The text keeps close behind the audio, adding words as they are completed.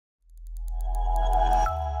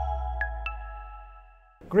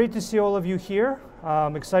Great to see all of you here.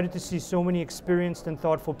 I'm excited to see so many experienced and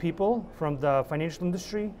thoughtful people from the financial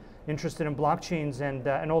industry interested in blockchains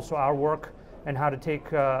and also our work and how to take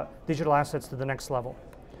digital assets to the next level.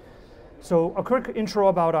 So a quick intro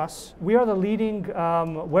about us. We are the leading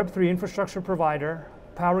Web3 infrastructure provider,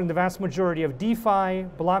 powering the vast majority of DeFi,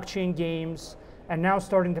 blockchain games, and now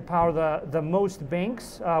starting to power the most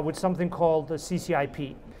banks with something called the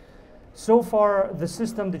CCIP. So far, the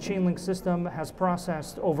system, the Chainlink system, has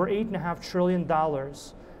processed over $8.5 trillion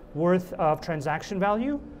worth of transaction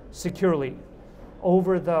value securely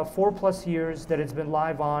over the 4+ years that it's been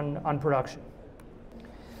live on production.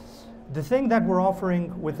 The thing that we're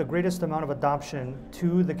offering with the greatest amount of adoption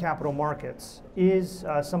to the capital markets is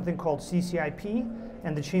something called CCIP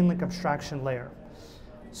and the Chainlink abstraction layer.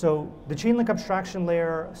 So the Chainlink abstraction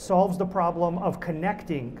layer solves the problem of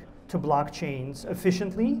connecting to blockchains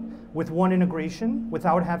efficiently with one integration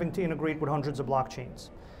without having to integrate with hundreds of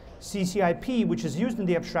blockchains. CCIP, which is used in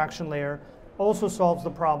the abstraction layer, also solves the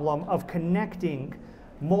problem of connecting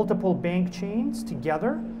multiple bank chains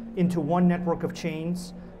together into one network of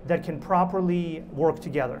chains that can properly work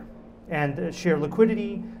together and share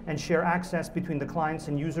liquidity and share access between the clients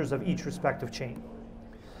and users of each respective chain.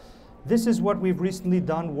 This is what we've recently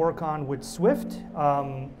done work on with Swift,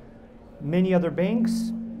 many other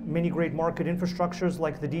banks, many great market infrastructures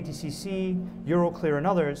like the DTCC, Euroclear, and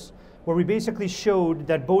others, where we basically showed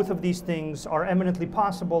that both of these things are eminently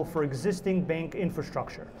possible for existing bank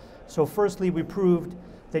infrastructure. So firstly, we proved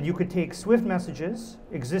that you could take Swift messages,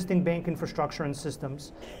 existing bank infrastructure and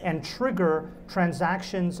systems, and trigger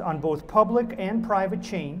transactions on both public and private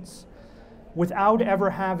chains without ever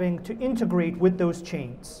having to integrate with those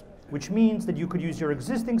chains, which means that you could use your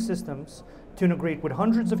existing systems to integrate with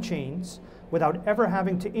hundreds of chains without ever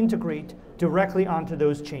having to integrate directly onto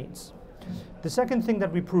those chains. The second thing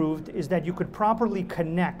that we proved is that you could properly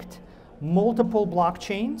connect multiple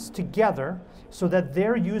blockchains together so that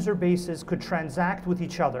their user bases could transact with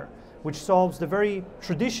each other, which solves the very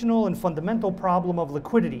traditional and fundamental problem of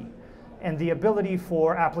liquidity and the ability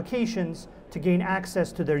for applications to gain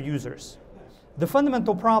access to their users. The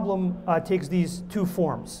fundamental problem takes these two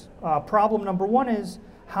forms. Problem number one is,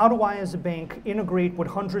 how do I as a bank integrate with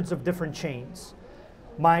hundreds of different chains?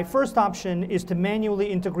 My first option is to manually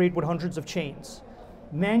integrate with hundreds of chains.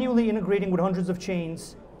 Manually integrating with hundreds of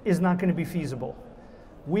chains is not going to be feasible.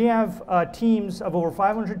 We have teams of over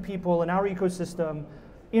 500 people in our ecosystem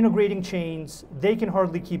integrating chains. They can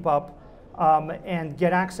hardly keep up and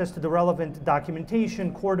get access to the relevant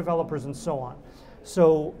documentation, core developers, and so on.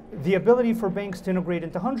 So the ability for banks to integrate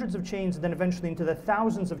into hundreds of chains and then eventually into the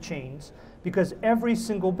thousands of chains, because every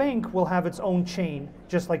single bank will have its own chain,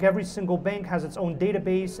 just like every single bank has its own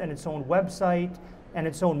database and its own website and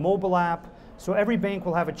its own mobile app. So every bank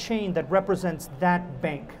will have a chain that represents that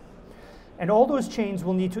bank. And all those chains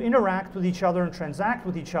will need to interact with each other and transact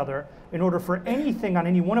with each other in order for anything on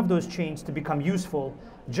any one of those chains to become useful,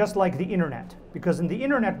 just like the internet. Because in the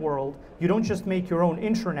internet world, you don't just make your own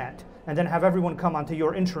intranet and then have everyone come onto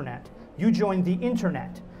your intranet. You join the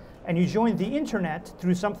internet. And you join the internet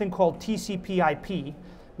through something called TCP/IP,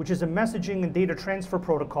 which is a messaging and data transfer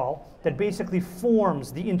protocol that basically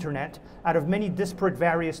forms the internet out of many disparate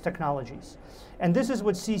various technologies. And this is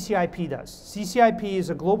what CCIP does. CCIP is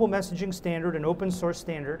a global messaging standard, an open source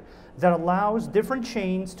standard that allows different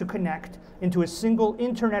chains to connect into a single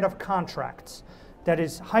internet of contracts that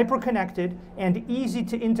is hyper-connected and easy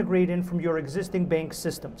to integrate in from your existing bank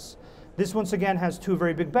systems. This once again has two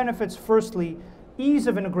very big benefits. Firstly, ease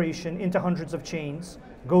of integration into hundreds of chains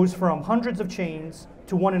goes from hundreds of chains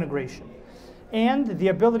to one integration. And the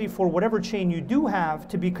ability for whatever chain you do have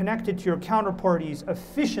to be connected to your counterparties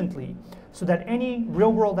efficiently so that any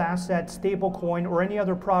real-world asset, stablecoin, or any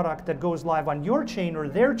other product that goes live on your chain or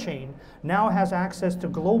their chain now has access to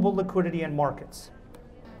global liquidity and markets.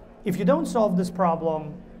 If you don't solve this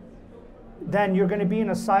problem, then you're going to be in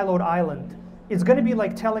a siloed island. It's going to be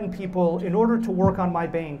like telling people, in order to work on my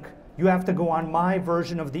bank, you have to go on my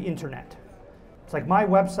version of the internet. It's like my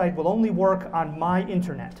website will only work on my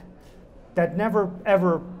internet. That never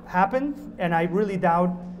ever happened, and I really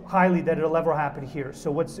doubt highly that it'll ever happen here.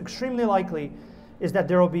 So what's extremely likely is that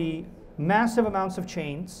there will be massive amounts of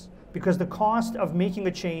chains because the cost of making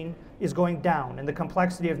a chain is going down and the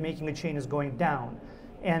complexity of making a chain is going down.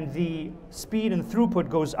 And the speed and throughput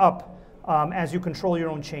goes up as you control your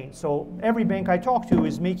own chain. So every bank I talk to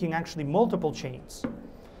is making actually multiple chains.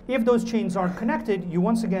 If those chains aren't connected, you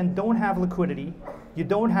once again don't have liquidity, you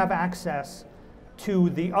don't have access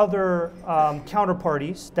to the other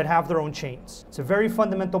counterparties that have their own chains. It's a very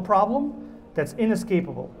fundamental problem that's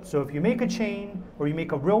inescapable. So if you make a chain or you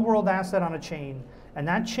make a real-world asset on a chain and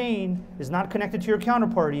that chain is not connected to your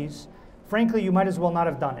counterparties, frankly, you might as well not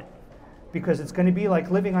have done it, because it's going to be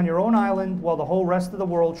like living on your own island while the whole rest of the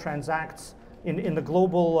world transacts in the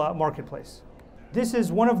global marketplace. This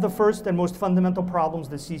is one of the first and most fundamental problems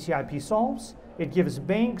that CCIP solves. It gives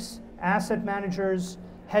banks, asset managers,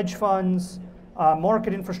 hedge funds,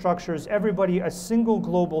 market infrastructures, everybody a single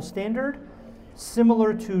global standard,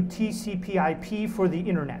 similar to TCP/IP for the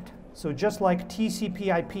internet. So just like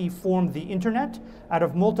TCP/IP formed the internet out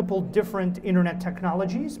of multiple different internet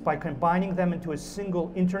technologies by combining them into a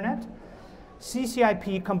single internet,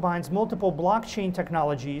 CCIP combines multiple blockchain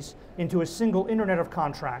technologies into a single internet of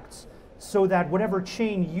contracts, so that whatever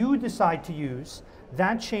chain you decide to use,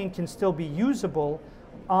 that chain can still be usable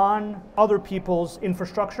on other people's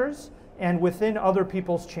infrastructures and within other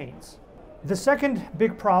people's chains. The second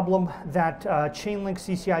big problem that Chainlink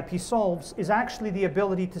CCIP solves is actually the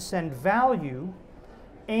ability to send value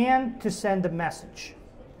and to send a message.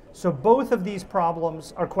 So both of these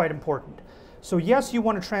problems are quite important. So yes, you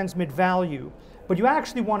want to transmit value, but you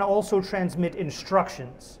actually want to also transmit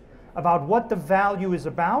instructions about what the value is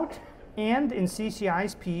about, and in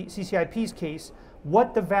CCIP's case,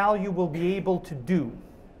 what the value will be able to do.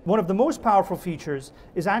 One of the most powerful features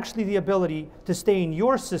is actually the ability to stay in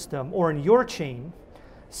your system or in your chain,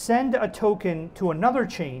 send a token to another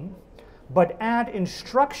chain, but add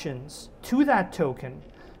instructions to that token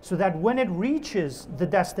so that when it reaches the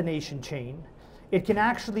destination chain, it can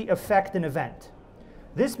actually affect an event.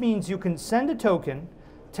 This means you can send a token,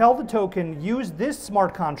 tell the token, use this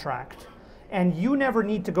smart contract, and you never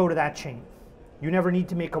need to go to that chain. You never need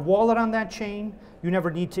to make a wallet on that chain. You never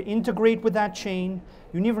need to integrate with that chain.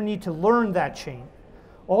 You never need to learn that chain.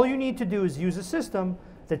 All you need to do is use a system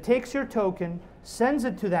that takes your token, sends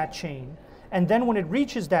it to that chain, and then when it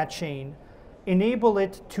reaches that chain, enable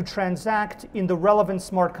it to transact in the relevant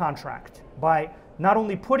smart contract by not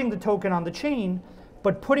only putting the token on the chain,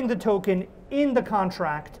 but putting the token in the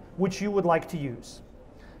contract which you would like to use.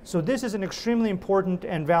 So this is an extremely important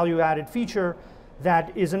and value-added feature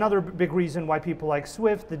that is another big reason why people like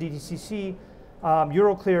SWIFT, the DTCC,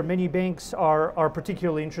 Euroclear, many banks are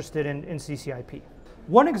particularly interested in CCIP.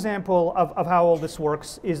 One example of how all this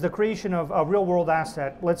works is the creation of a real-world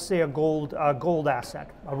asset, let's say a gold asset,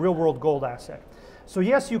 a real-world gold asset. So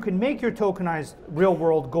yes, you can make your tokenized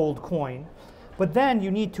real-world gold coin, but then you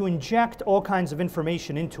need to inject all kinds of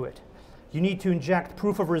information into it. You need to inject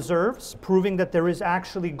proof of reserves, proving that there is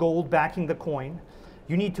actually gold backing the coin.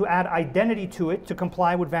 You need to add identity to it to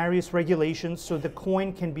comply with various regulations so the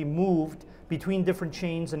coin can be moved between different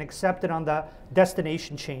chains and accepted on the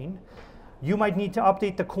destination chain. You might need to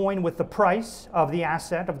update the coin with the price of the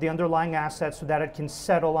asset, of the underlying asset, so that it can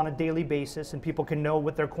settle on a daily basis and people can know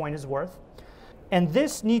what their coin is worth. And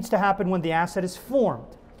this needs to happen when the asset is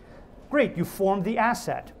formed. Great, you formed the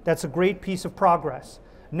asset. That's a great piece of progress.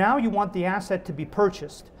 Now you want the asset to be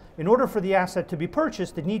purchased. In order for the asset to be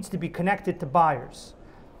purchased, it needs to be connected to buyers.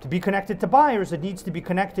 To be connected to buyers, it needs to be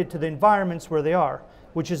connected to the environments where they are,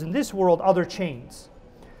 which is in this world other chains.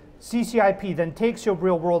 CCIP then takes your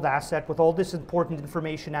real-world asset with all this important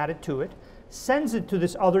information added to it, sends it to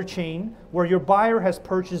this other chain where your buyer has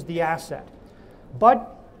purchased the asset.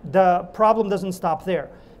 But the problem doesn't stop there,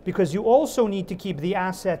 because you also need to keep the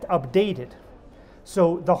asset updated.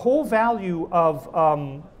 So the whole value of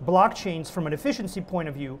blockchains from an efficiency point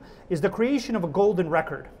of view is the creation of a golden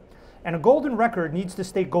record. And a golden record needs to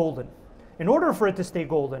stay golden. In order for it to stay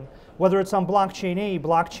golden, whether it's on blockchain A,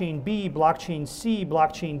 blockchain B, blockchain C,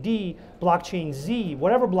 blockchain D, blockchain Z,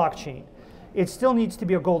 whatever blockchain, it still needs to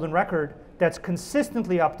be a golden record that's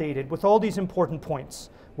consistently updated with all these important points,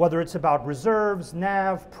 whether it's about reserves,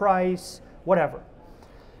 NAV, price, whatever.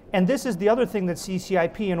 And this is the other thing that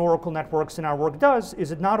CCIP and Oracle Networks in our work does,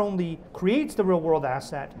 is it not only creates the real-world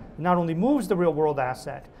asset, not only moves the real-world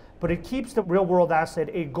asset, but it keeps the real-world asset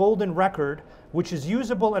a golden record which is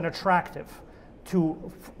usable and attractive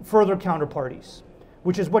to further counterparties,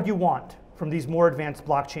 which is what you want from these more advanced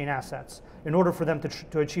blockchain assets in order for them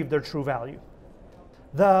to achieve their true value.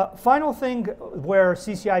 The final thing where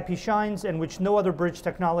CCIP shines and which no other bridge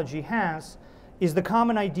technology has is the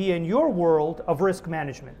common idea in your world of risk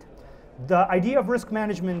management. The idea of risk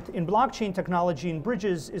management in blockchain technology and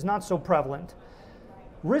bridges is not so prevalent.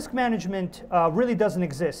 Risk management really doesn't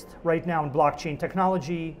exist right now in blockchain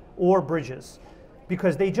technology or bridges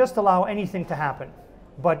because they just allow anything to happen.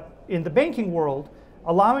 But in the banking world,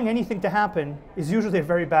 allowing anything to happen is usually a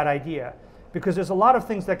very bad idea because there's a lot of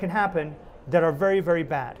things that can happen that are very, very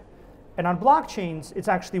bad. And on blockchains, it's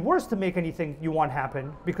actually worse to make anything you want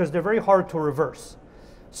happen because they're very hard to reverse.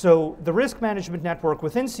 So the risk management network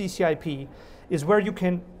within CCIP is where you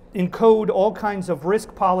can encode all kinds of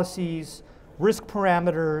risk policies, risk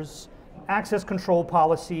parameters, access control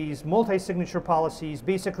policies, multi-signature policies,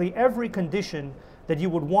 basically every condition that you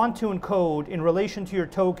would want to encode in relation to your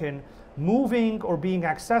token moving or being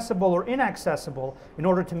accessible or inaccessible in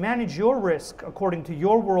order to manage your risk according to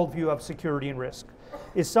your worldview of security and risk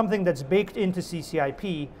is something that's baked into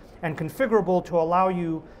CCIP and configurable to allow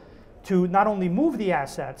you to not only move the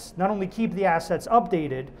assets, not only keep the assets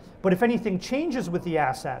updated, but if anything changes with the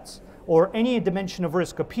assets or any dimension of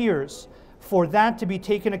risk appears, for that to be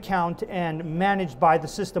taken account and managed by the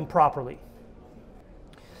system properly.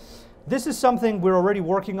 This is something we're already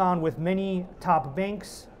working on with many top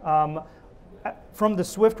banks. From the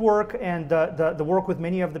Swift work and the work with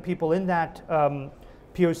many of the people in that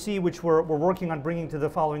POC, which we're working on bringing to the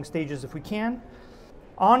following stages if we can.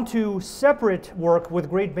 On to separate work with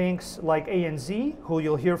great banks like ANZ, who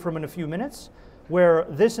you'll hear from in a few minutes, where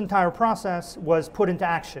this entire process was put into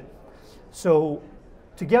action. So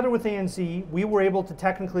together with ANZ, we were able to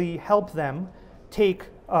technically help them take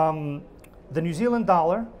the New Zealand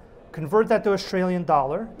dollar, convert that to Australian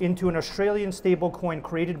dollar into an Australian stablecoin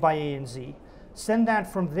created by ANZ, send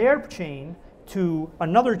that from their chain to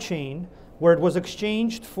another chain where it was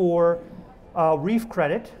exchanged for reef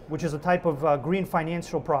credit, which is a type of green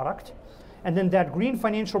financial product. And then that green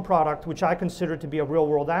financial product, which I consider to be a real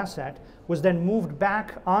world asset, was then moved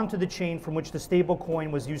back onto the chain from which the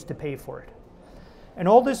stablecoin was used to pay for it. And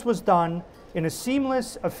all this was done in a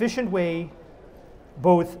seamless, efficient way,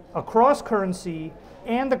 both across currency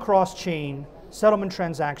and across chain settlement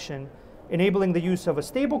transaction, enabling the use of a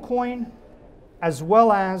stablecoin as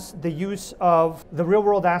well as the use of the real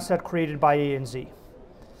world asset created by ANZ.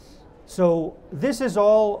 So this is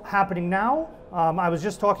all happening now. I was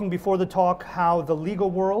just talking before the talk how the legal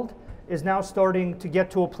world is now starting to get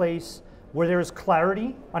to a place where there is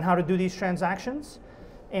clarity on how to do these transactions.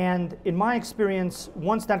 And in my experience,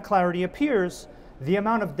 once that clarity appears, the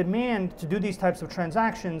amount of demand to do these types of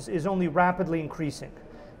transactions is only rapidly increasing.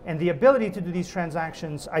 And the ability to do these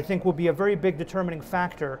transactions, I think, will be a very big determining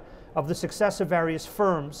factor of the success of various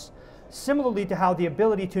firms, similarly to how the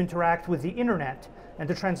ability to interact with the internet and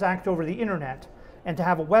to transact over the internet and to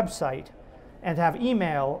have a website and to have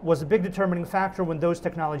email was a big determining factor when those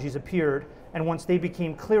technologies appeared and once they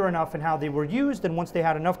became clear enough in how they were used and once they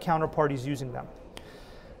had enough counterparties using them.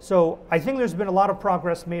 So I think there's been a lot of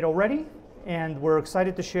progress made already, and we're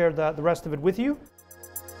excited to share the rest of it with you.